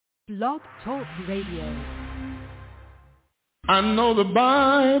Blog Talk Radio. I know the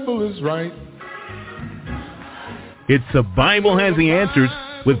Bible is right. It's The Bible Has the Answers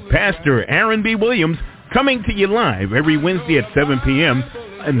with Pastor Aaron B. Williams, coming to you live every Wednesday at 7 p.m.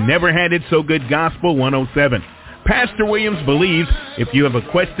 and Never Had It So Good Gospel 107. Pastor Williams believes if you have a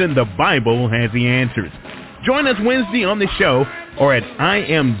question, the Bible has the answers. Join us Wednesday on the show or at I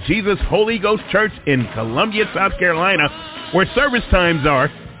Am Jesus Holy Ghost Church in Columbia, South Carolina, where service times are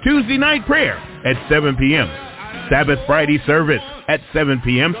Tuesday night prayer at 7 p.m., Sabbath Friday service at 7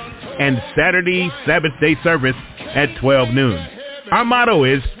 p.m., and Saturday Sabbath day service at 12 noon. Our motto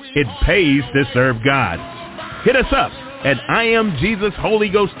is, it pays to serve God. Hit us up at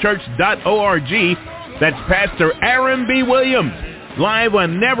IamJesusHolyGhostChurch.org. That's Pastor Aaron B. Williams, live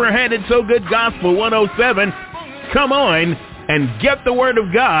on Never Had It So Good Gospel 107. Come on and get the Word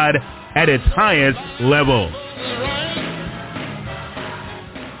of God at its highest level.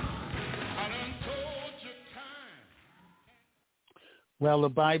 Well, the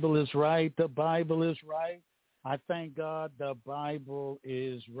Bible is right. The Bible is right. I thank God the Bible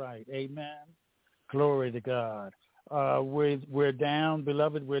is right. Amen. Glory to God. We're down,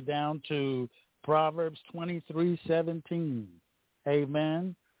 beloved, we're down to Proverbs 23:17.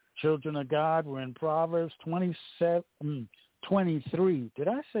 Amen. Children of God, we're in Proverbs 23. Did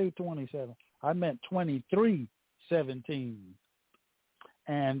I say 27? I meant 23:17.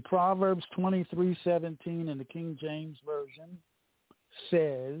 And Proverbs 23:17 in the King James Version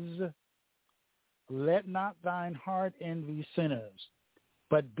says, let not thine heart envy sinners,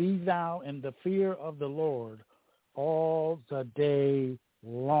 but be thou in the fear of the Lord all the day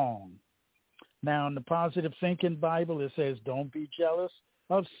long. Now, in the Positive Thinking Bible, it says, don't be jealous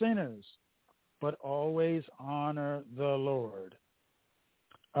of sinners, but always honor the Lord.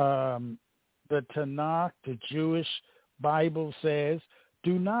 The Tanakh, the Jewish Bible says,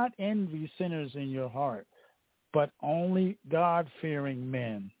 do not envy sinners in your heart, but only God-fearing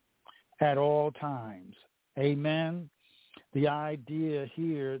men at all times. Amen. The idea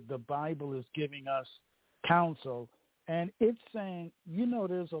here, the Bible is giving us counsel, and it's saying,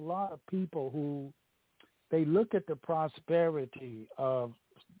 there's a lot of people who, they look at the prosperity of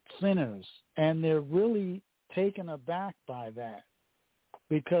sinners, and they're really taken aback by that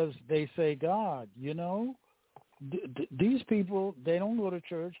because they say, God, these people, they don't go to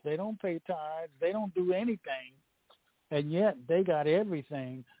church, they don't pay tithes, they don't do anything, and yet they got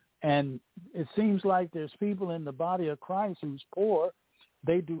everything. And it seems like there's people in the body of Christ who's poor.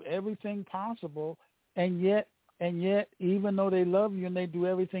 They do everything possible, and yet, even though they love you and they do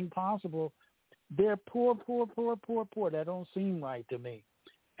everything possible, they're poor. That don't seem right to me.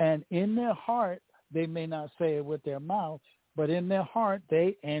 And in their heart, they may not say it with their mouth, but in their heart,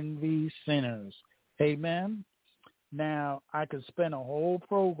 they envy sinners. Amen. Now, I could spend a whole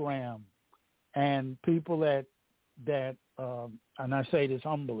program, and people that and I say this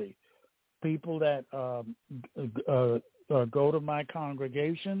humbly, people that go to my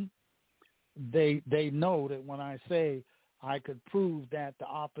congregation, they know that when I say I could prove that the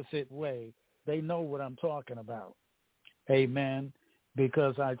opposite way, they know what I'm talking about. Amen.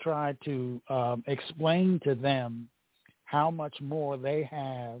 Because I try to explain to them how much more they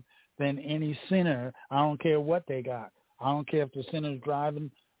have than any sinner. I don't care what they got. I don't care if the sinner's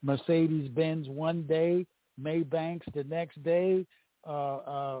driving Mercedes-Benz one day, Maybanks the next day,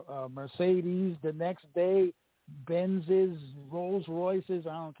 Mercedes the next day, Benzes, Rolls Royces.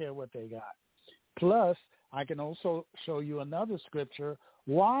 I don't care what they got. Plus, I can also show you another scripture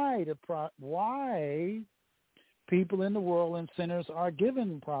why people in the world and sinners are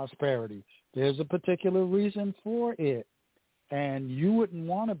given prosperity. There's a particular reason for it, and you wouldn't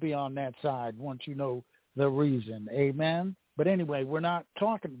want to be on that side once you know the reason. Amen. But anyway, we're not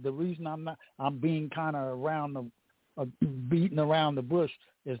talking. The reason I'm being kind of beating around the bush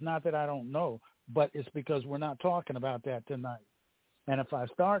is not that I don't know, but it's because we're not talking about that tonight. And if I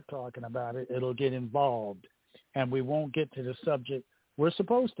start talking about it, it'll get involved, and we won't get to the subject we're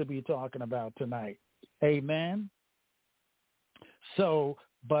supposed to be talking about tonight. Amen. So,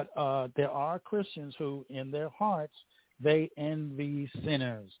 but there are Christians who, in their hearts, they envy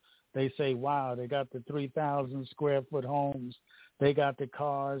sinners. They say, wow, they got the 3,000 square foot homes. They got the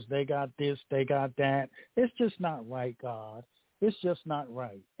cars. They got this. They got that. It's just not right, God. It's just not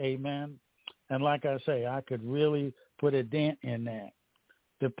right. Amen. And like I say, I could really put a dent in that.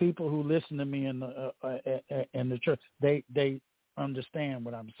 The people who listen to me in the church, they understand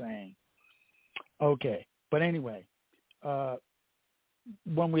what I'm saying. Okay. But anyway,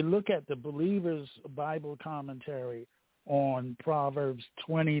 when we look at the Believer's Bible Commentary on Proverbs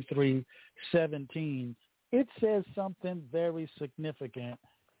 23:17, it says something very significant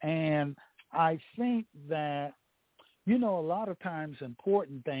And I think that, a lot of times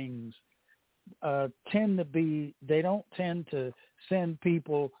important things they don't tend to send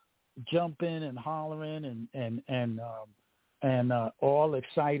people jumping and hollering and all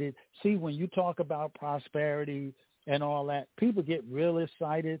excited. See, when you talk about prosperity and all that, people get real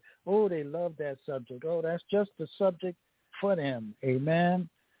excited. Oh, they love that subject. Oh, that's just the subject for them. Amen.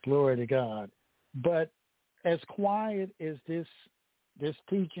 Glory to God. But as quiet as this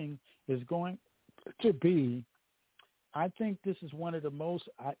teaching is going to be, I think this is one of the most,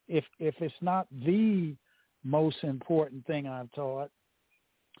 if it's not the most important thing I've taught,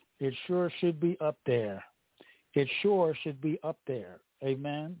 it sure should be up there. It sure should be up there.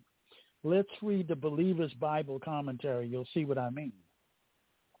 Amen. Let's read the Believer's Bible Commentary. You'll see what I mean.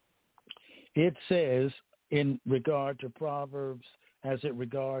 It says, in regard to Proverbs, as it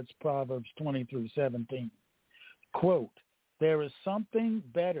regards Proverbs 20-17, quote, "There is something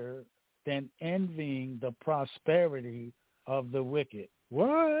better than envying the prosperity of the wicked."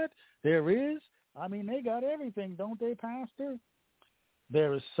 What? There is? I mean, they got everything, don't they, Pastor?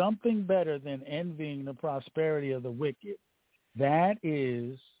 There is something better than envying the prosperity of the wicked. That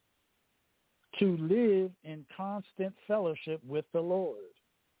is to live in constant fellowship with the Lord.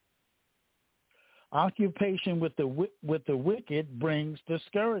 Occupation with the wicked brings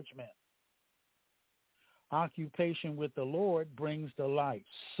discouragement. Occupation with the Lord brings delight.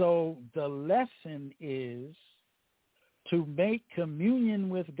 So the lesson is to make communion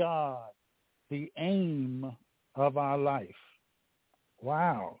with God the aim of our life.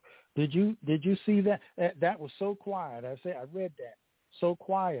 Wow. Did you see that? That was so quiet. I read that so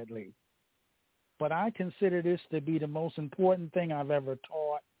quietly. But I consider this to be the most important thing I've ever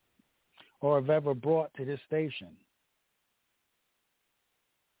taught or have ever brought to this station.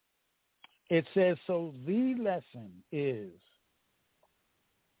 It says, so the lesson is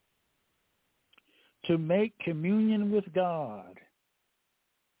to make communion with God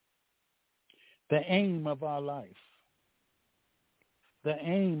the aim of our life. The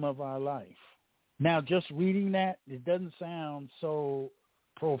aim of our life. Now, just reading that, it doesn't sound so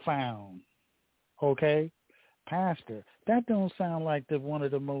profound. Okay? Pastor, that don't sound like one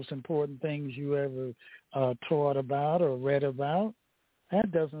of the most important things you ever taught about or read about.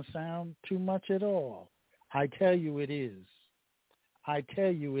 That doesn't sound too much at all. I tell you it is. I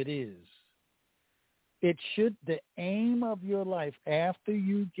tell you it is. It should, the aim of your life after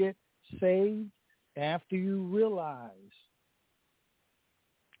you get saved, after you realize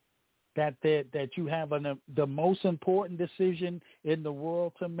that you have the most important decision in the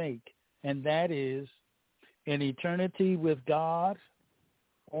world to make, and that is an eternity with God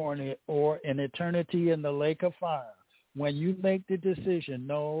or an eternity in the lake of fire. When you make the decision,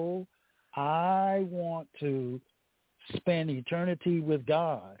 no, I want to spend eternity with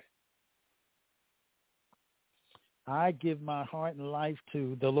God, I give my heart and life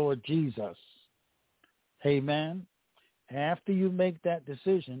to the Lord Jesus. Amen. After you make that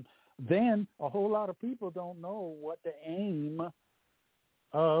decision, then a whole lot of people don't know what the aim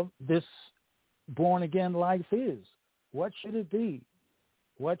of this born-again life is. What should it be?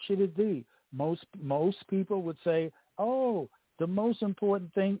 What should it be? Most people would say, oh, the most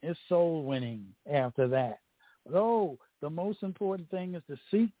important thing is soul winning after that. Oh, the most important thing is to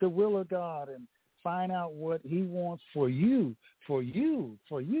seek the will of God and find out what he wants for you,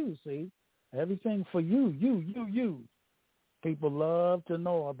 see? Everything for you. People love to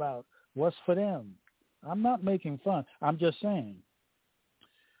know about what's for them. I'm not making fun. I'm just saying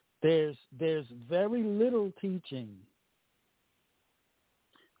there's very little teaching.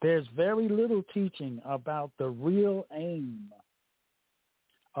 There's very little teaching about the real aim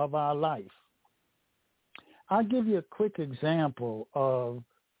of our life. I'll give you a quick example of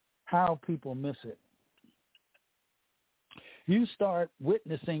how people miss it. You start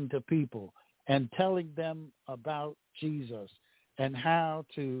witnessing to people and telling them about Jesus and how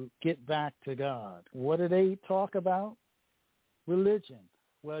to get back to God. What do they talk about? Religion.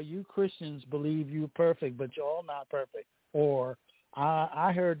 Well, you Christians believe you're perfect, but you're all not perfect. Or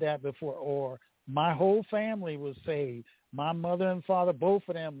I heard that before. Or my whole family was saved. My mother and father, both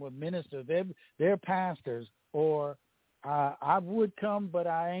of them were ministers. They're pastors. Or I would come, but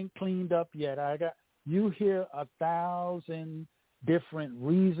I ain't cleaned up yet. You hear 1,000 different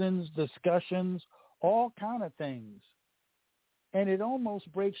reasons, discussions, all kind of things. And it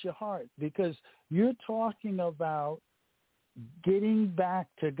almost breaks your heart because you're talking about getting back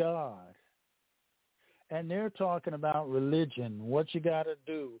to God. And they're talking about religion, what you got to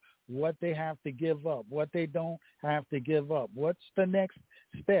do, what they have to give up, what they don't have to give up. What's the next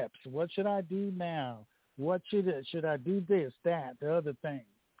steps? What should I do now? What should I do this, that, the other thing?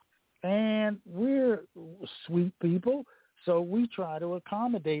 And we're sweet people, so we try to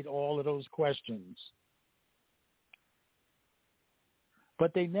accommodate all of those questions.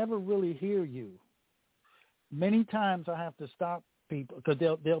 But they never really hear you. Many times I have to stop people because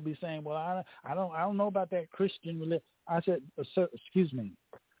they'll be saying, "Well, I don't know about that Christian religion." I said, "Sir, excuse me,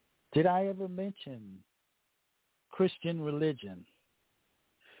 did I ever mention Christian religion?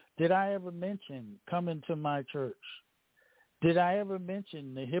 Did I ever mention coming to my church? Did I ever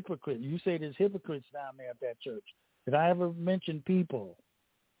mention the hypocrite? You say there's hypocrites down there at that church. Did I ever mention people?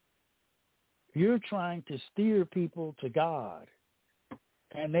 You're trying to steer people to God,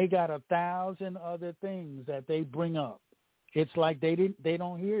 and they got 1,000 other things that they bring up. It's like they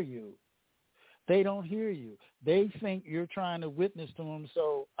don't hear you. They don't hear you. They think you're trying to witness to them,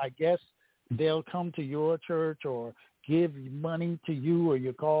 so I guess they'll come to your church or give money to you or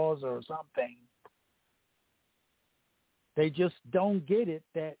your cause or something. They just don't get it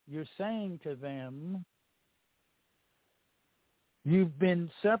that you're saying to them, you've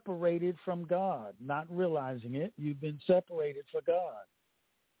been separated from God, not realizing it. You've been separated from God.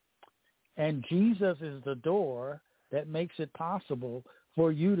 And Jesus is the door that makes it possible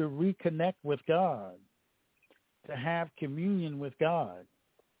for you to reconnect with God, to have communion with God.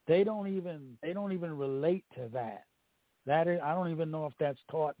 They don't even relate to that. I don't even know if that's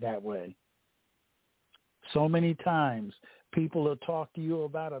taught that way. So many times people will talk to you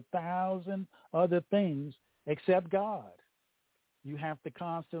about 1,000 other things except God. You have to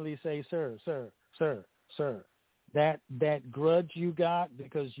constantly say, sir, sir, sir, sir. That grudge you got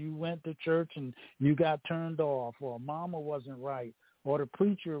because you went to church and you got turned off, or mama wasn't right, or the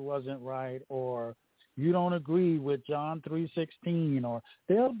preacher wasn't right, or you don't agree with John 3:16, or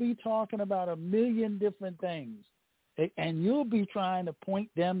they'll be talking about 1,000,000 different things, and you'll be trying to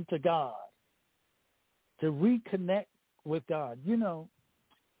point them to God, to reconnect with God. You know,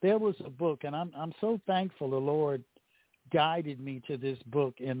 there was a book, and I'm so thankful the Lord guided me to this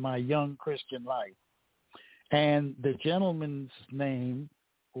book in my young Christian life. And the gentleman's name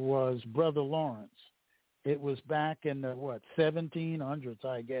was Brother Lawrence. It was back in the 1700s,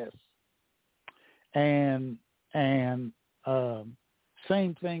 I guess. And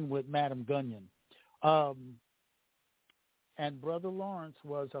same thing with Madam Gunyon. And Brother Lawrence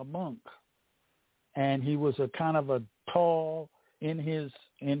was a monk, and he was a kind of a tall, in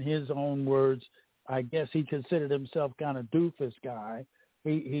his own words, I guess he considered himself kind of doofus guy.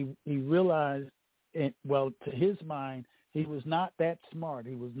 He realized, to his mind, he was not that smart.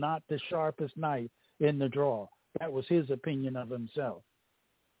 He was not the sharpest knife in the drawer. That was his opinion of himself.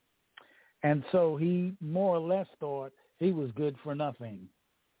 And so he more or less thought he was good for nothing.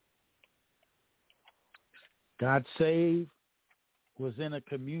 Got saved, was in a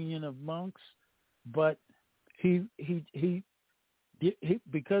communion of monks, but he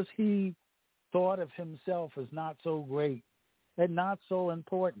because he thought of himself as not so great and not so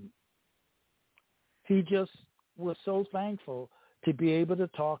important, he just was so thankful to be able to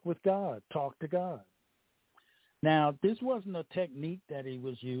talk to God. Now, this wasn't a technique that he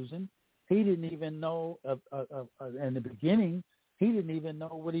was using. He didn't even know, in the beginning, he didn't even know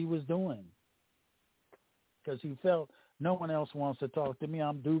what he was doing because he felt no one else wants to talk to me.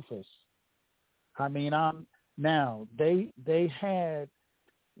 I'm doofus. I mean, they had,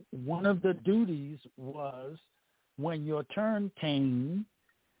 one of the duties was when your turn came,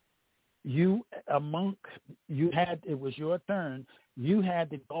 a monk, it was your turn. You had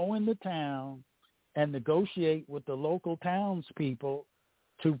to go into town and negotiate with the local townspeople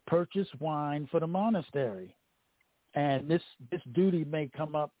to purchase wine for the monastery. And this duty may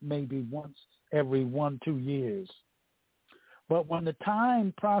come up maybe once every 1-2 years. But when the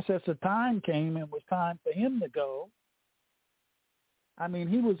process of time came and it was time for him to go, I mean,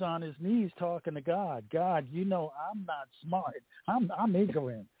 he was on his knees talking to God. God, you know, I'm not smart. I'm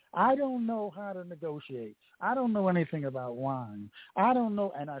ignorant. I don't know how to negotiate. I don't know anything about wine. I don't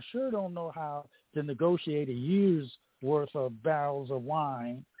know, and I sure don't know how to negotiate a year's worth of barrels of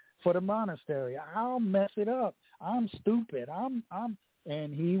wine for the monastery. I'll mess it up. I'm stupid.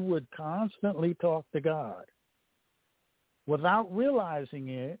 And he would constantly talk to God. Without realizing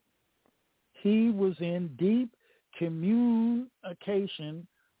it, he was in deep communication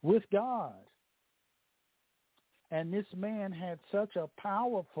with God. And this man had such a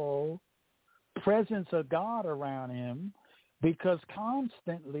powerful presence of God around him because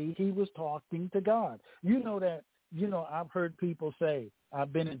constantly he was talking to God. I've heard people say,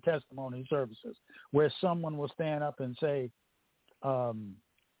 I've been in testimony services where someone will stand up and say, I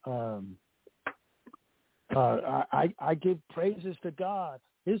give praises to God.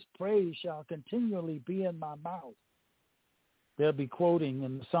 His praise shall continually be in my mouth. they'll be quoting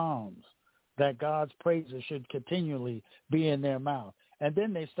in the Psalms that God's praises should continually be in their mouth. And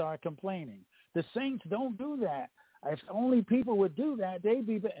then they start complaining. The saints don't do that. If only people would do that, they'd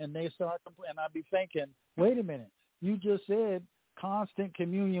be, and they start complaining. I'd be thinking, wait a minute, you just said constant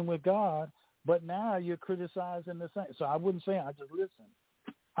communion with God, but now you're criticizing the saints. So I wouldn't say, I just listen.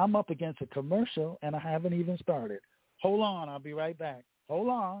 I'm up against a commercial, and I haven't even started. Hold on, I'll be right back. Hold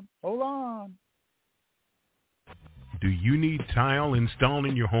on. Do you need tile installed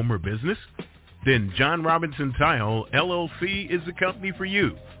in your home or business? Then John Robinson Tile, LLC is the company for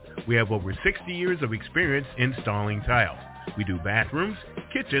you. We have over 60 years of experience installing tile. We do bathrooms,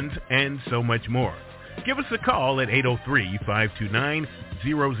 kitchens, and so much more. Give us a call at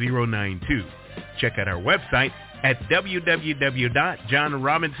 803-529-0092. Check out our website at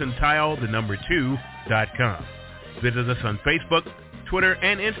www.johnrobinsontile2.com. Visit us on Facebook, Twitter,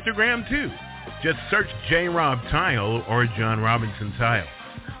 and Instagram too. Just search J. Rob Tile or John Robinson Tile.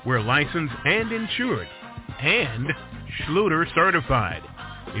 We're licensed and insured and Schluter certified.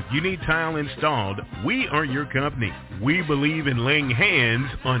 If you need tile installed, we are your company. We believe in laying hands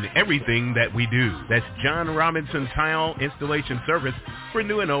on everything that we do. That's John Robinson Tile Installation Service for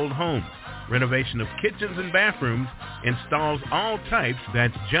new and old homes. Renovation of kitchens and bathrooms, installs all types.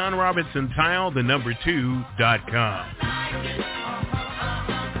 That's John Robinson Tile, 2.com.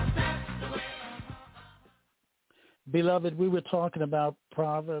 Beloved, we were talking about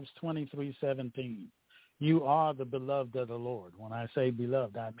Proverbs 23:17. You are the beloved of the Lord. When I say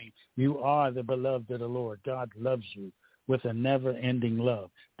beloved, I mean you are the beloved of the Lord. God loves you with a never-ending love.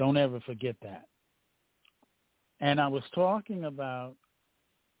 Don't ever forget that. And I was talking about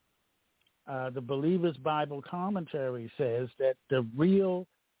the Believer's Bible Commentary says that the real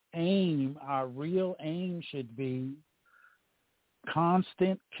aim, our real aim should be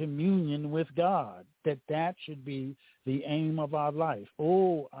constant communion with God, that should be the aim of our life.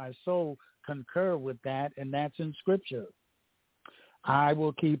 Oh, I so concur with that, and that's in Scripture. I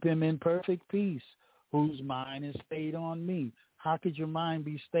will keep him in perfect peace, whose mind is stayed on me. How could your mind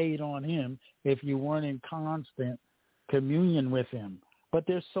be stayed on him if you weren't in constant communion with him? But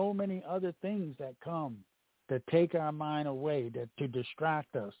there's so many other things that come that take our mind away, that to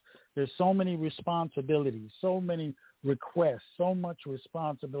distract us. There's so many responsibilities, so many requests, so much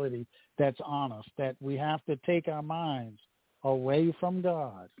responsibility that's on us that we have to take our minds away from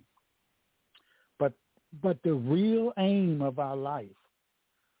God. But the real aim of our life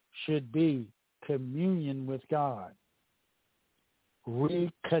should be communion with God.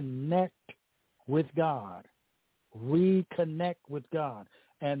 Reconnect with God. Reconnect with God.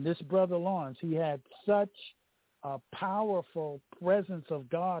 And this brother Lawrence, he had such a powerful presence of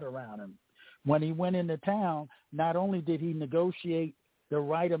God around him. When he went into town, not only did he negotiate the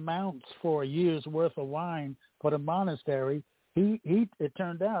right amounts for a year's worth of wine for the monastery, it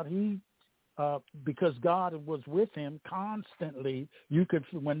turned out because God was with him constantly,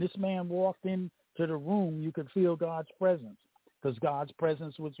 when this man walked into the room, you could feel God's presence because God's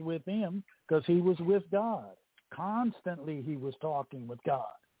presence was with him because he was with God. Constantly he was talking with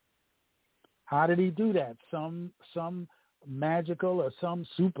God. How did he do that? Some magical or some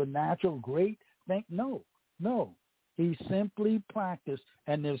supernatural great thing? No. He simply practiced,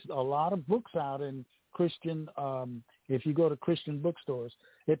 and there's a lot of books out in Christian, if you go to Christian bookstores,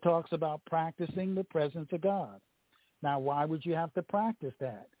 it talks about practicing the presence of God. Now, why would you have to practice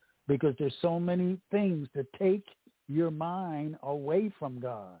that? Because there's so many things that take your mind away from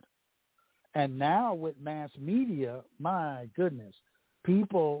God. And now with mass media, my goodness,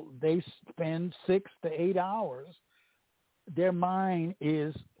 people, they spend 6 to 8 hours. Their mind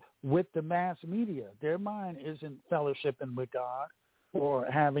is with the mass media. Their mind isn't fellowshipping with God or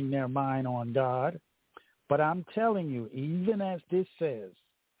having their mind on God. But I'm telling you, even as this says,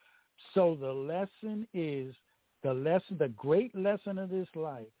 so the great lesson of this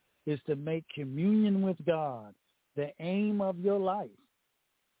life is to make communion with God the aim of your life.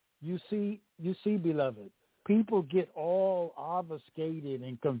 You see, beloved, people get all obfuscated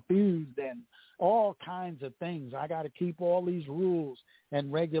and confused and all kinds of things. I got to keep all these rules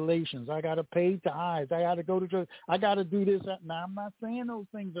and regulations. I got to pay tithes. I got to go to church. I got to do this. Now, I'm not saying those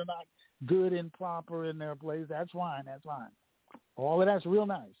things are not good and proper in their place. That's fine. All of that's real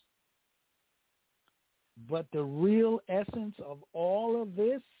nice. But the real essence of all of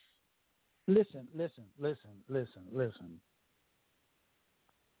this, listen.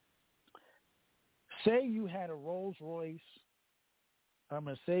 Say you had a Rolls Royce, a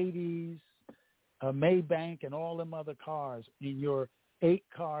Mercedes, a Maybach, and all them other cars in your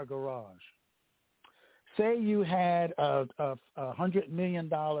 8-car garage. Say you had a $100 million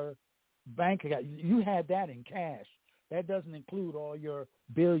bank account. You had that in cash That doesn't include all your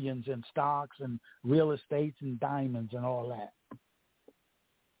billions in stocks and real estates and diamonds and all that.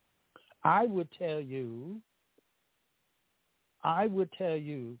 I would tell you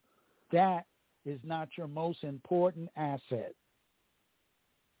that is not your most important asset.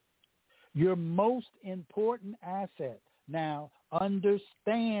 Your most important asset. Now,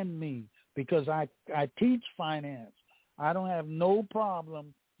 understand me, because I teach finance. I don't have no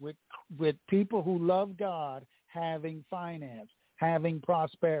problem with people who love God having finance, having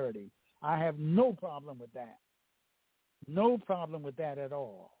prosperity. I have no problem with that. No problem with that at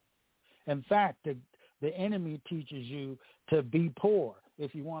all. In fact, the enemy teaches you to be poor.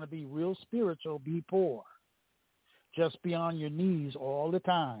 If you want to be real spiritual, be poor. Just be on your knees all the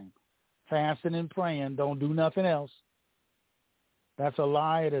time, fasting and praying. Don't do nothing else. That's a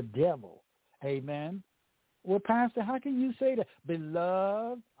lie of the devil. Amen. Well, Pastor, how can you say that?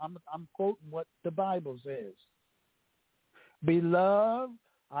 Beloved, I'm quoting what the Bible says. Beloved,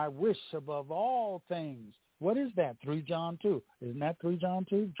 I wish above all things. What is that? 3 John 2. Isn't that 3 John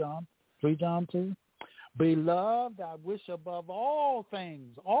 2? 3 John 2. Beloved, I wish above all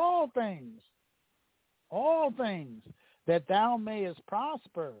things, that thou mayest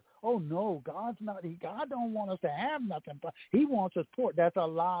prosper. Oh no, God don't want us to have nothing, but He wants us poor. That's a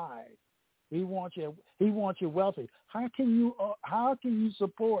lie. He wants you wealthy. How can you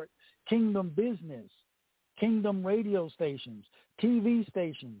support kingdom business, kingdom radio stations, TV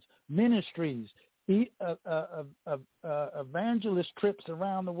stations, ministries, evangelist trips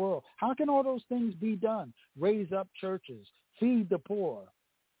around the world? How can all those things be done? Raise up churches, feed the poor.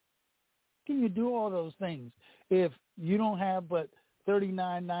 Can you do all those things if you don't have but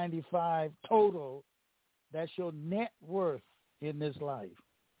 $39.95 total? That's your net worth in this life.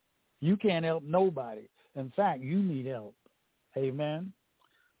 You can't help nobody. In fact, you need help. Amen.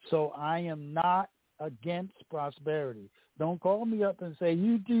 So I am not against prosperity. Don't call me up and say,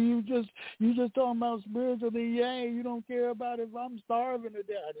 you just talking about spiritually. Yeah, you don't care about if I'm starving to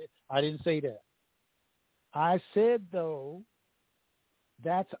death. I didn't say that. I said, though,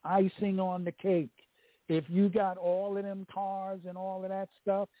 that's icing on the cake. If you got all of them cars and all of that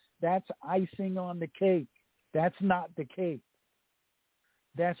stuff, that's icing on the cake. That's not the cake.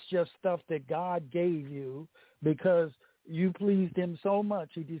 That's just stuff that God gave you because you pleased Him so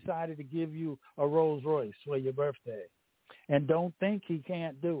much He decided to give you a Rolls Royce for your birthday. And don't think He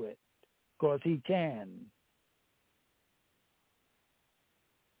can't do it, because He can.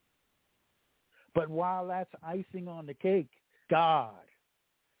 But while that's icing on the cake, God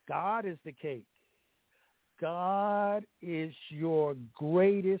is the cake. God is your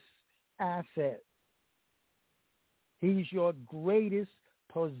greatest asset. He's your greatest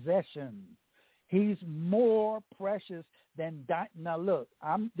possession. He's more precious than now. Look,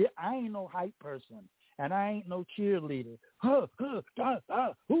 I ain't no hype person, and I ain't no cheerleader. I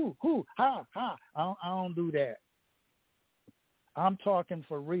don't do that. I'm talking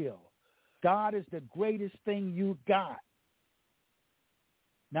for real. God is the greatest thing you got.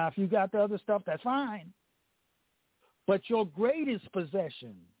 Now, if you got the other stuff, that's fine. But your greatest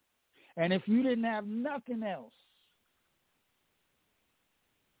possession, and if you didn't have nothing else,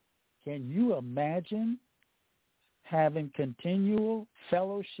 can you imagine having continual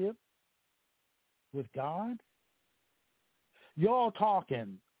fellowship with God? Y'all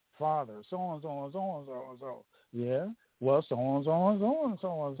talking, Father, so-and-so and so-and-so and so. Yeah, well, so-and-so and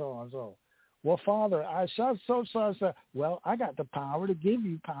so-and-so and so-and-so. Well, Father, I shall so. Well, I got the power to give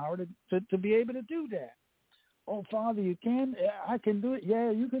you power to be able to do that. Oh, Father, you can? I can do it.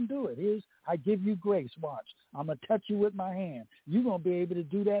 Yeah, you can do it. I give you grace. Watch. I'm going to touch you with my hand. You're going to be able to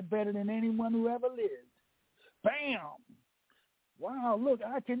do that better than anyone who ever lived. Bam. Wow, look,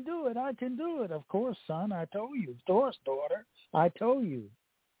 I can do it. I can do it. Of course, son, I told you. Of course, daughter, I told you.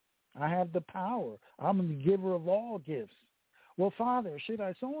 I have the power. I'm the giver of all gifts. Well, Father, should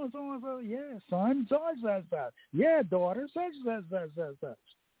I so-and-so and so? Yeah, son, such. Yeah, daughter, such.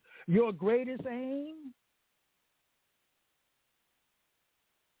 Your greatest aim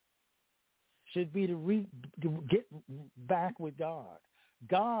should be to get back with God.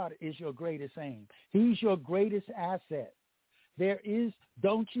 God is your greatest aim. He's your greatest asset.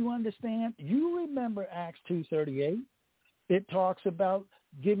 Don't you understand? You remember Acts 2:38. It talks about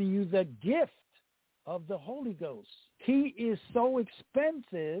giving you the gift of the Holy Ghost. He is so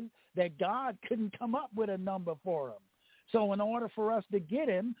expensive that God couldn't come up with a number for him. So in order for us to get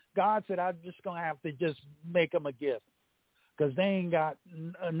him, God said, I'm just going to have to just make them a gift because they ain't got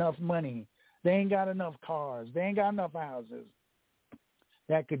enough money. They ain't got enough cars. They ain't got enough houses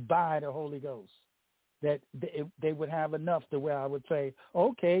that could buy the Holy Ghost, that they would have enough to where I would say,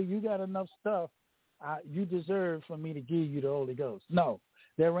 okay, you got enough stuff. you deserve for me to give you the Holy Ghost. No,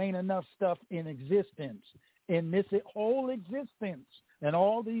 there ain't enough stuff in existence, in this whole existence and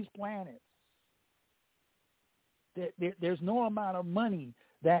all these planets. There's no amount of money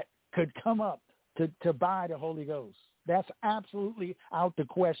that could come up to buy the Holy Ghost. That's absolutely out the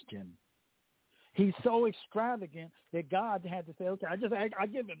question. He's so extravagant that God had to say, okay, I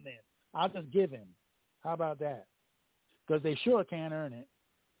give him then. I'll just give him. How about that? Because they sure can't earn it.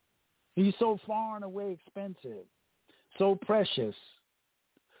 He's so far and away expensive, so precious,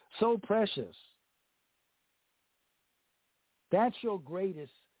 so precious. That's your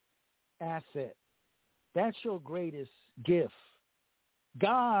greatest asset. That's your greatest gift.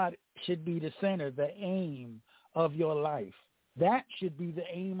 God should be the center, the aim of your life. That should be the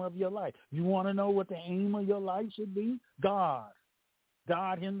aim of your life. You want to know what the aim of your life should be? God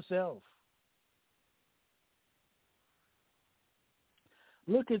himself.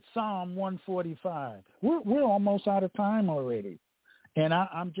 Look at Psalm 145. We're almost out of time already, and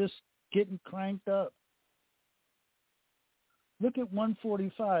I'm just getting cranked up. Look at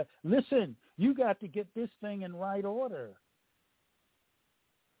 145. Listen, you got to get this thing in right order.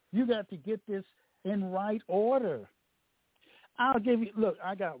 You got to get this in right order. I'll give you, look,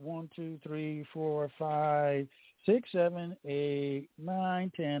 I got 1, 2, 3, 4, 5, 6, 7, 8,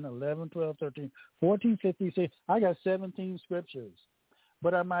 9, 10, 11, 12, 13, 14, 15, 16. I got 17 scriptures.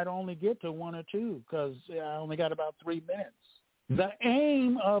 But I might only get to 1 or 2 because I only got about 3 minutes. The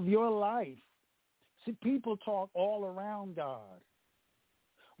aim of your life. See, people talk all around God.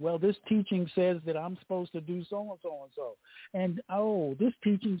 Well, this teaching says that I'm supposed to do so-and-so and so. And, oh, this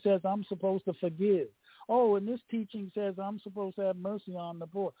teaching says I'm supposed to forgive. Oh, and this teaching says I'm supposed to have mercy on the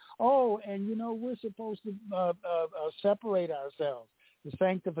poor. Oh, and, we're supposed to separate ourselves, the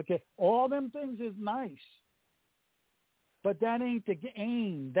sanctification. All them things is nice. But that ain't the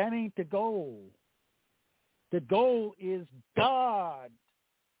aim. That ain't the goal. The goal is God.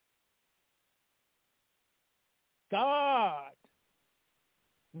 God.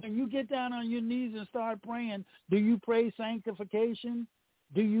 When you get down on your knees and start praying, do you pray sanctification?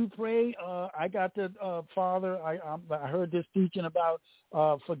 Do you pray, I got the Father, I heard this teaching about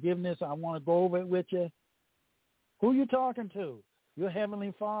forgiveness. I want to go over it with you. Who you talking to? Your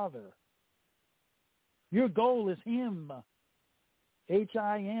Heavenly Father. Your goal is Him.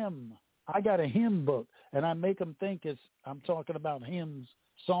 H-I-M. I got a hymn book, and I make them think I'm talking about hymns,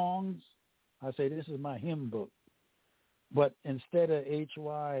 songs. I say, this is my hymn book. But instead of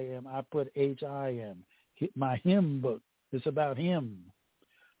H-Y-M, I put H-I-M. My hymn book. It's about Him.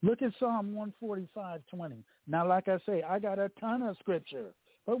 Look at Psalm 145:20. Now, like I say, I got a ton of scripture,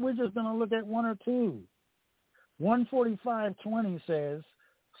 but we're just going to look at 1 or 2. 145:20 says,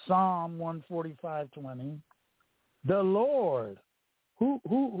 Psalm 145:20, the Lord.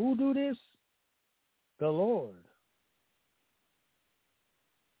 Who do this? The Lord.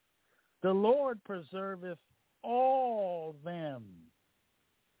 The Lord preserveth all them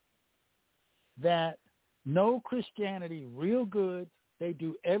that know Christianity real good. They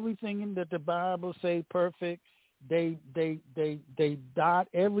do everything that the Bible say perfect. They dot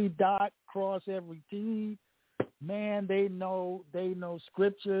every dot, cross every T. Man, they know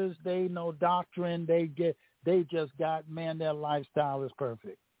scriptures. They know doctrine. They just got, man, their lifestyle is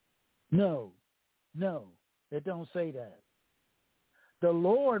perfect. No, it don't say that. The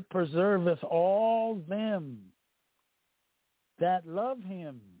Lord preserveth all them that love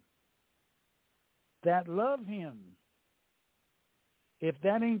Him. That love Him. If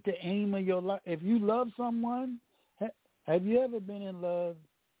that ain't the aim of your life, if you love someone, have you ever been in love?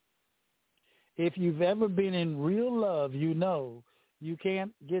 If you've ever been in real love, you know you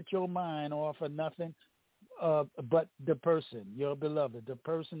can't get your mind off of nothing but the person, your beloved, the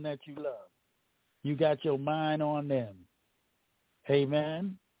person that you love. You got your mind on them.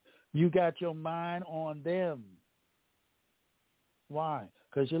 Amen. You got your mind on them. Why?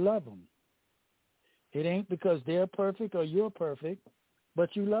 Because you love them. It ain't because they're perfect or you're perfect,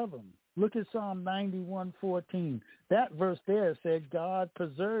 but you love them. Look at Psalm 91:14. That verse there says God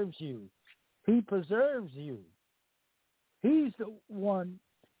preserves you. He preserves you. He's the one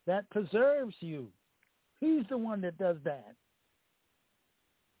that preserves you. He's the one that does that.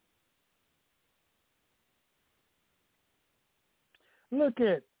 Look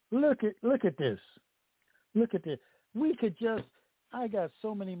at this. Look at this. We could just, I got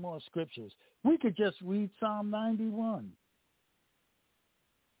so many more scriptures. We could just read Psalm 91.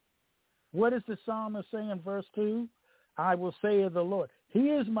 What does the psalmist say in verse 2? I will say of the Lord, He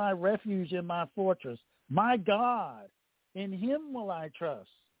is my refuge and my fortress, my God. In Him will I trust.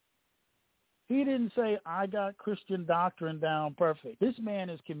 He didn't say, I got Christian doctrine down perfect. This man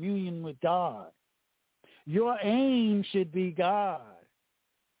is communion with God. Your aim should be God.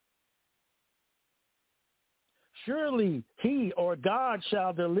 Surely he or God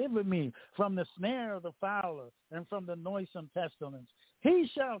shall deliver me from the snare of the fowler and from the noisome pestilence. He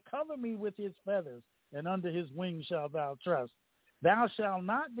shall cover me with his feathers, and under his wings shalt thou trust. Thou shalt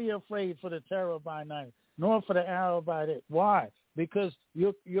not be afraid for the terror by night, nor for the arrow by day. Why? Because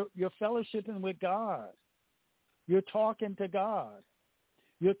you're fellowshipping with God. You're talking to God.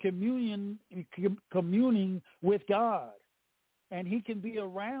 You're communing with God. And he can be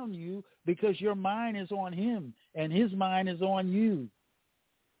around you because your mind is on him and his mind is on you.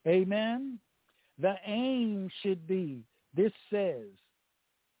 Amen? The aim should be, this says.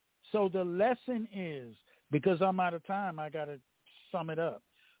 So the lesson is, because I'm out of time, I got to sum it up.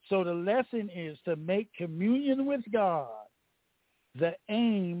 So the lesson is to make communion with God the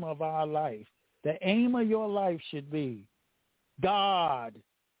aim of our life. The aim of your life should be God.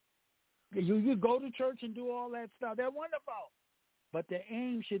 You go to church and do all that stuff. They're wonderful. But the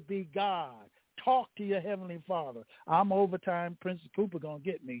aim should be God. Talk to your Heavenly Father. I'm overtime. Princess Cooper going to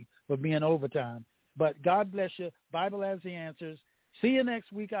get me for being overtime. But God bless you. Bible has the answers. See you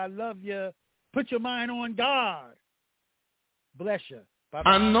next week. I love you. Put your mind on God. Bless you. Bye-bye.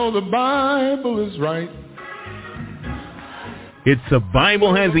 I know the Bible is right. It's The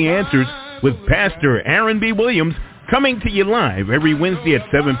Bible Has the Answers with Pastor Aaron B. Williams, coming to you live every Wednesday at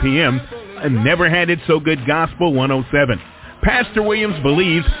 7 p.m. on Never Had It So Good Gospel 107. Pastor Williams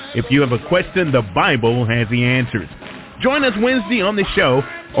believes if you have a question, the Bible has the answers. Join us Wednesday on the show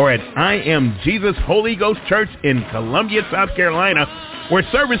or at I Am Jesus Holy Ghost Church in Columbia, South Carolina, where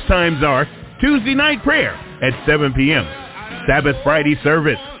service times are Tuesday night prayer at 7 p.m., Sabbath Friday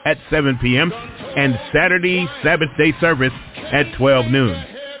service at 7 p.m., and Saturday Sabbath day service at 12 noon.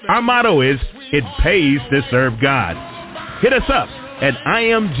 Our motto is, it pays to serve God. Hit us up at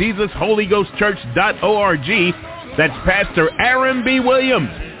IamJesusHolyGhostChurch.org. That's Pastor Aaron B. Williams,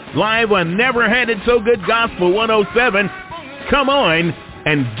 live on Never Had It So Good Gospel 107. Come on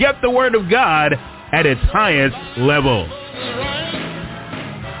and get the Word of God at its highest level.